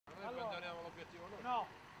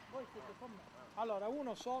Voi siete con me. Allora,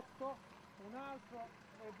 uno sotto, un altro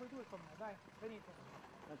e voi due con me, dai, venite.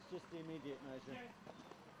 That's just the immediate measure.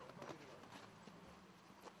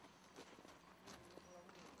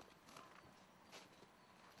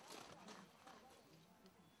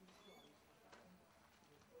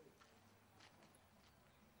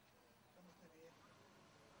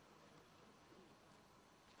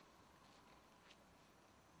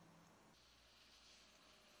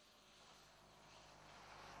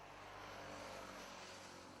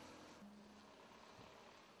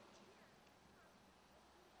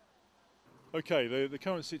 Okay, the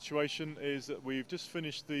current situation is that we've just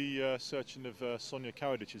finished the searching of Sonja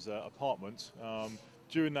Karadzic's apartment.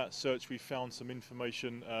 During that search we found some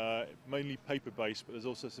information, mainly paper-based, but there's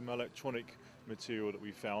also some electronic material that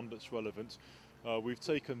we found that's relevant. We've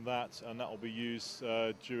taken that and that will be used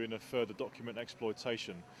during a further document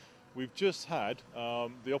exploitation. We've just had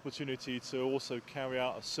the opportunity to also carry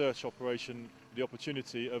out a search operation, the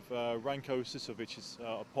opportunity of Ranko Cicovic's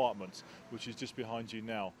apartment, which is just behind you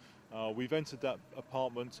now. We've entered that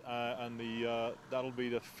apartment and that'll be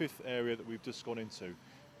the fifth area that we've just gone into.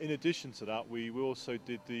 In addition to that, we also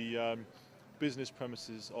did the business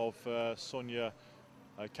premises of Sonja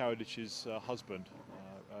Karadzic's husband,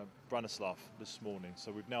 Branislav, this morning.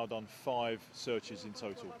 So we've now done 5 searches in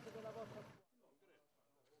total.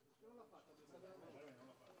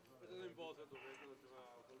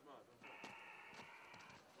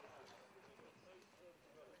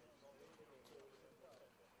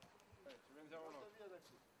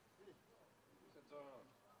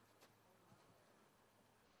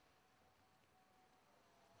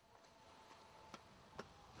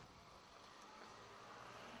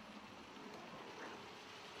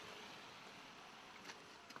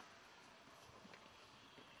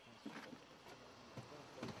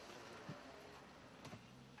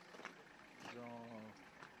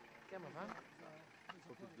 Chiama va?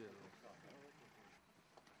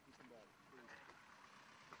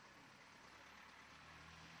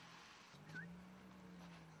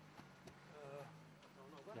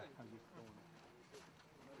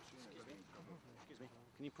 Excuse me.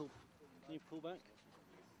 Can you pull back?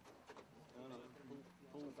 No,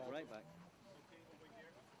 pull right back.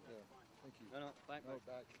 Yeah, thank you. No, back. No,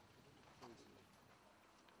 back.